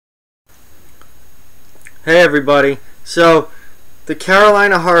Hey everybody. So the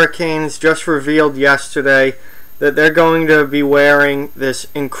Carolina Hurricanes just revealed yesterday that they're going to be wearing this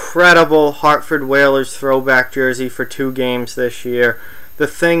incredible Hartford Whalers throwback jersey for 2 games this year. The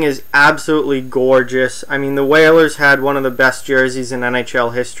thing is absolutely gorgeous. I mean, the Whalers had one of the best jerseys in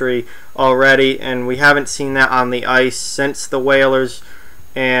NHL history already, and we haven't seen that on the ice since the Whalers,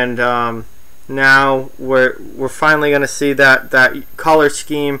 and now we're finally going to see that color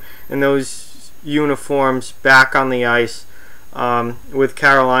scheme and those uniforms back on the ice with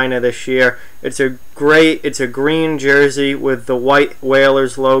Carolina this year. It's a green jersey with the white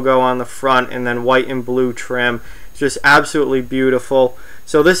Whalers logo on the front and then white and blue trim. It's just absolutely beautiful.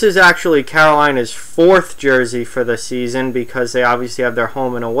 So this is actually Carolina's 4th jersey for the season because they obviously have their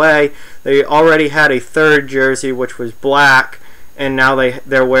home and away. They already had a 3rd jersey which was black, and now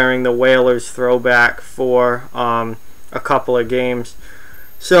they're wearing the Whalers throwback for a couple of games.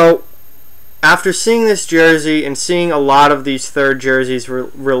 So after seeing this jersey and seeing a lot of these 3rd jerseys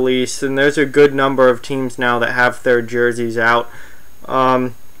released, and there's a good number of teams now that have 3rd jerseys out,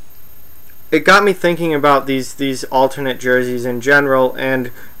 it got me thinking about these alternate jerseys in general. And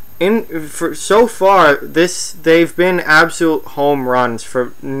so far, they've been absolute home runs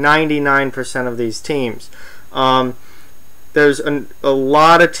for 99% of these teams. There's a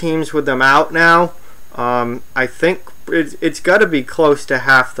lot of teams with them out now. I think it's got to be close to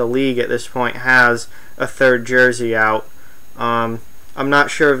half the league at this point has a 3rd jersey out. I'm not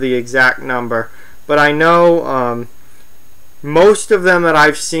sure of the exact number, but I know most of them that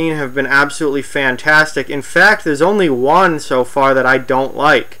I've seen have been absolutely fantastic. In fact, there's only one so far that I don't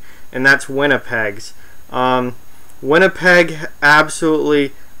like, and that's Winnipeg's. Winnipeg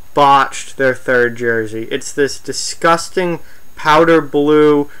absolutely botched their 3rd jersey. It's this disgusting powder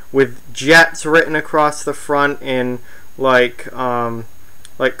blue with Jets written across the front in like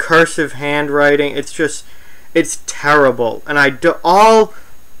cursive handwriting. It's terrible. And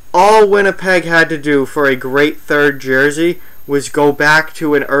all Winnipeg had to do for a great 3rd jersey was go back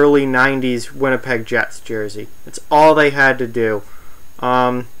to an early 90s Winnipeg Jets jersey. That's all they had to do.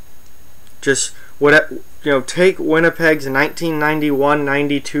 Take Winnipeg's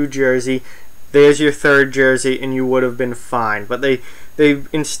 1991-92 jersey. There's your 3rd jersey, and you would have been fine. But they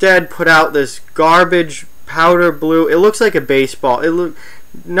instead put out this garbage powder blue. It looks like a baseball.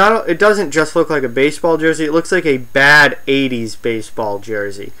 It doesn't just look like a baseball jersey. It looks like a bad 80s baseball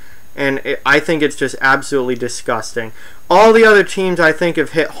jersey. And I think it's just absolutely disgusting. All the other teams, I think,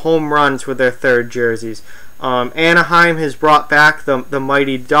 have hit home runs with their 3rd jerseys. Anaheim has brought back the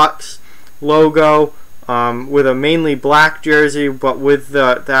Mighty Ducks logo with a mainly black jersey, but with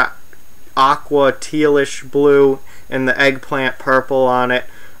that aqua tealish blue and the eggplant purple on it.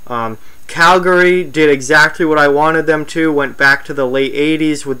 Calgary did exactly what I wanted them to. Went back to the late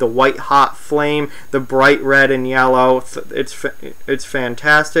 80s with the white hot flame, the bright red and yellow. It's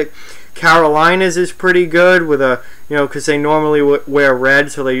fantastic. Carolina's is pretty good with because they normally wear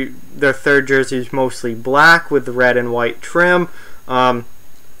red, so their 3rd jersey is mostly black with the red and white trim.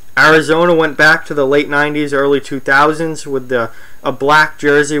 Arizona went back to the late 90s, early 2000s with a black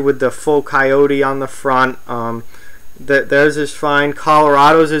jersey with the full coyote on the front. Theirs is fine.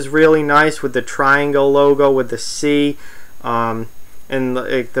 Colorado's is really nice with the triangle logo with the C and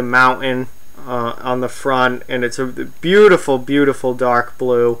the mountain on the front, and it's a beautiful, beautiful dark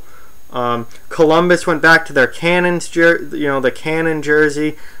blue. Columbus went back to their the Cannon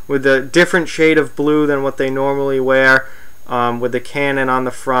jersey with a different shade of blue than what they normally wear. With the cannon on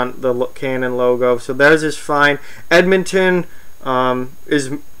the front, the cannon logo. So theirs is fine. Edmonton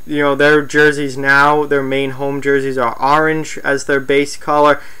is, their jerseys now, their main home jerseys are orange as their base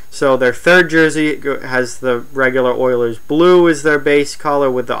color. So their 3rd jersey has the regular Oilers blue as their base color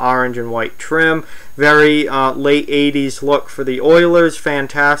with the orange and white trim. Very late 80s look for the Oilers.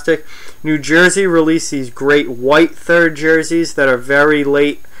 Fantastic. New Jersey released these great white 3rd jerseys that are very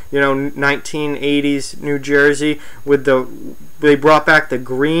late 1980s New Jersey with they brought back the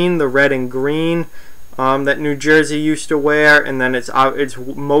green, the red and green that New Jersey used to wear, and then it's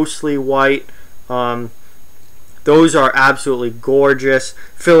mostly white. Those are absolutely gorgeous.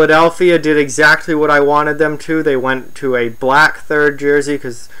 Philadelphia did exactly what I wanted them to. They went to a black 3rd jersey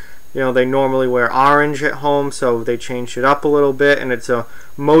because they normally wear orange at home, so they changed it up a little bit, and it's a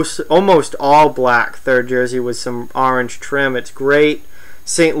almost all black 3rd jersey with some orange trim. It's great.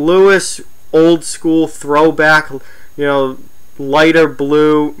 St. Louis, old school throwback, lighter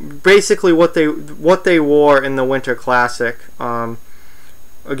blue, basically what they wore in the Winter Classic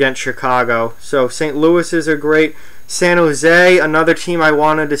against Chicago. So St. Louis's are great. San Jose, another team I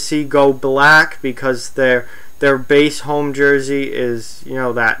wanted to see go black because they're Their base home jersey is, you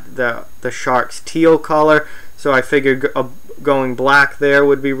know, that the Sharks teal color, so I figured going black there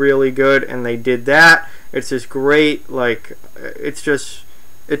would be really good, and they did that. It's just great, like, it's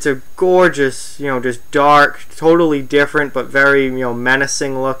a gorgeous, you know, just dark, totally different, but very, you know,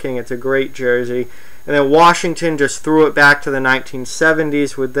 menacing looking. It's a great jersey. And then Washington just threw it back to the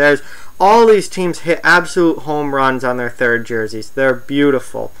 1970s with theirs. All these teams hit absolute home runs on their third jerseys. They're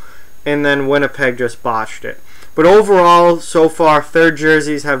beautiful. And then Winnipeg just botched it. But overall, so far, third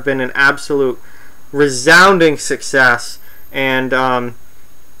jerseys have been an absolute resounding success. And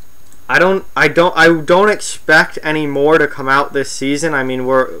I don't expect any more to come out this season. I mean,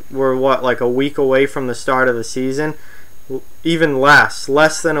 we're what, like a week away from the start of the season? Even less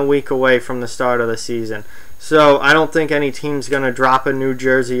than a week away from the start of the season. So I don't think any team's going to drop a new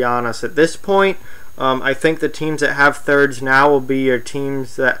jersey on us at this point. I think the teams that have thirds now will be your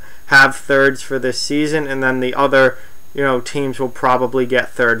teams that have thirds for this season, and then the other, you know, teams will probably get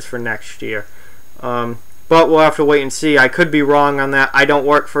thirds for next year. But we'll have to wait and see. I could be wrong on that. I don't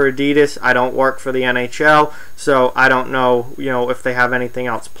work for Adidas. I don't work for the NHL, so I don't know, you know, if they have anything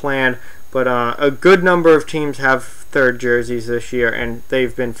else planned. But a good number of teams have third jerseys this year, and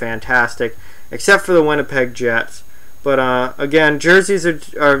they've been fantastic, except for the Winnipeg Jets. But again, jerseys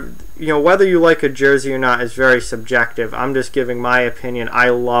are, you know, whether you like a jersey or not is very subjective. I'm just giving my opinion. I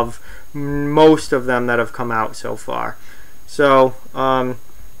love most of them that have come out so far. So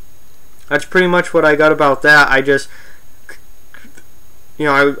that's pretty much what I got about that. I just, you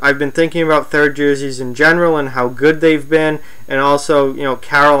know, I've been thinking about third jerseys in general and how good they've been, and also, you know,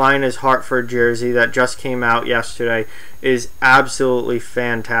 Carolina's Hartford jersey that just came out yesterday is absolutely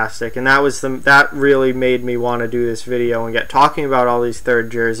fantastic, and that really made me want to do this video and get talking about all these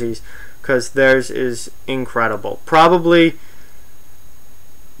third jerseys, because theirs is incredible. Probably,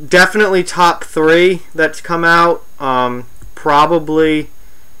 definitely top 3 that's come out. Probably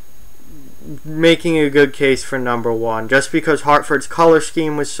making a good case for number 1, just because Hartford's color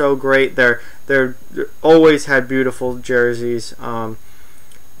scheme was so great. They're always had beautiful jerseys.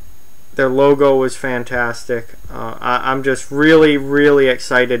 Their logo was fantastic. I'm just really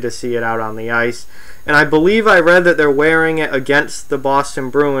excited to see it out on the ice, and I believe I read that they're wearing it against the Boston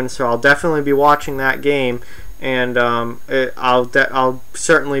Bruins, so I'll definitely be watching that game, and I'll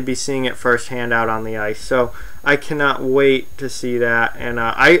certainly be seeing it firsthand out on the ice. So I cannot wait to see that, and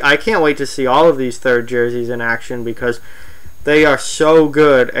I can't wait to see all of these third jerseys in action, because they are so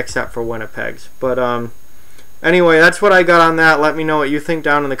good, except for Winnipeg's. But anyway, that's what I got on that. Let me know what you think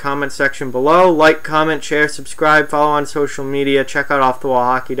down in the comment section below. Like, comment, share, subscribe, follow on social media. Check out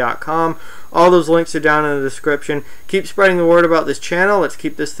offthewallhockey.com. All those links are down in the description. Keep spreading the word about this channel. Let's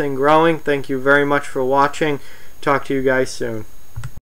keep this thing growing. Thank you very much for watching. Talk to you guys soon.